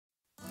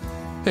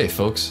Hey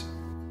folks.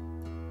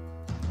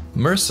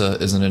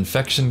 MRSA is an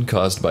infection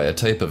caused by a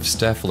type of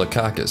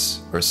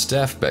Staphylococcus, or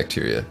Staph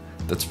bacteria,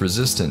 that's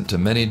resistant to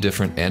many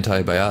different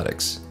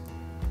antibiotics.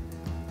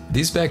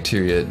 These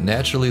bacteria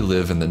naturally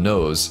live in the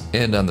nose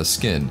and on the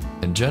skin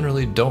and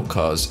generally don't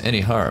cause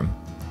any harm.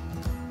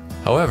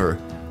 However,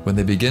 when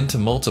they begin to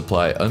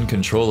multiply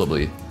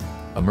uncontrollably,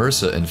 a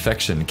MRSA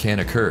infection can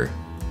occur.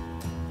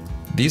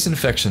 These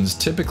infections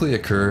typically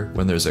occur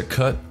when there's a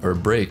cut or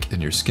break in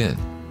your skin.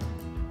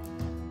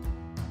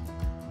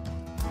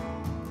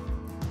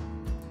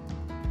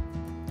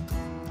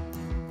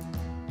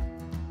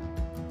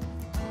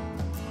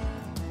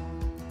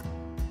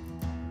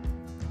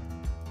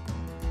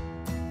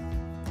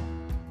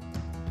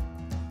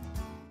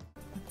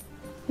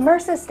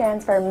 MRSA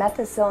stands for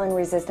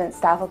methicillin-resistant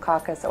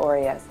Staphylococcus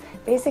aureus.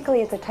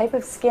 Basically, it's a type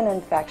of skin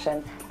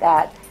infection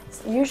that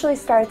usually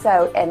starts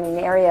out in an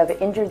area of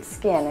injured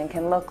skin and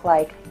can look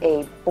like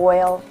a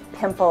boil,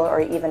 pimple, or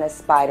even a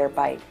spider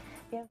bite.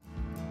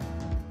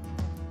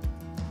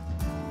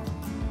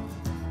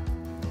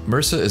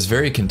 MRSA is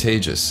very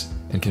contagious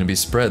and can be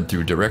spread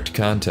through direct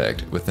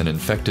contact with an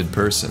infected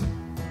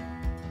person.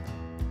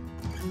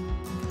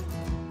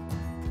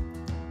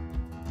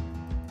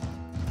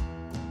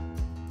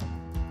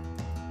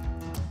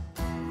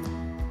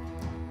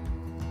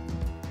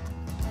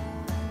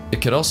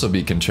 It can also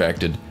be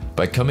contracted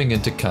by coming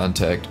into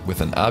contact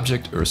with an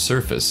object or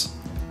surface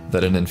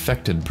that an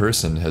infected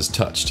person has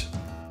touched.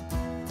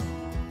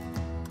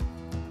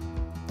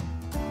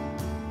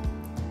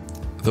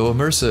 Though a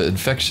MRSA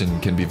infection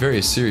can be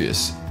very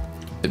serious,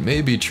 it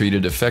may be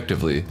treated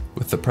effectively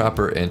with the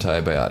proper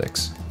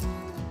antibiotics.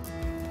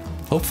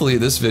 Hopefully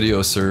this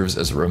video serves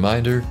as a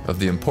reminder of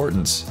the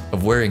importance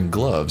of wearing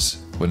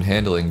gloves when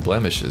handling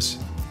blemishes.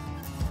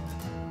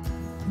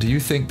 Do you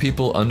think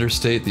people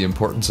understate the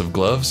importance of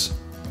gloves?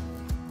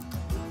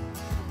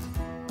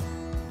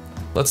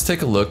 Let's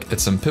take a look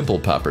at some pimple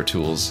popper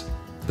tools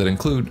that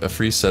include a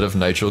free set of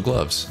nitrile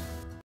gloves.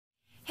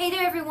 Hey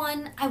there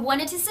everyone, I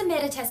wanted to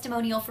submit a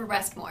testimonial for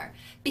Restmore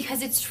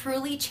because it's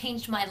truly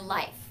changed my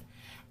life.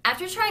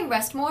 After trying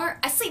Restmore,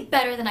 I sleep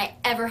better than I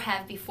ever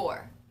have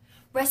before.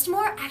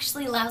 Restmore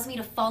actually allows me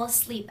to fall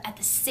asleep at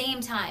the same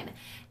time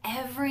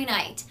every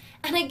night,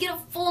 and I get a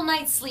full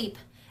night's sleep,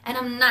 and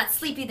I'm not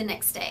sleepy the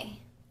next day.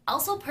 I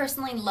also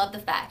personally love the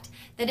fact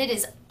that it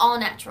is all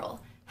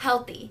natural,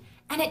 healthy,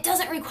 and it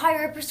doesn't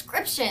require a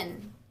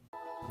prescription.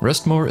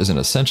 Restmore is an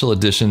essential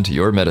addition to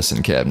your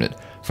medicine cabinet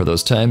for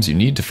those times you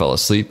need to fall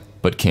asleep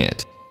but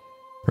can't.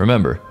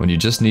 Remember, when you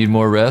just need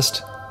more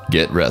rest,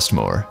 get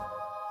Restmore.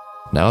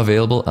 Now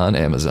available on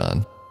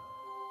Amazon.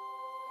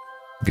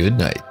 Good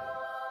night.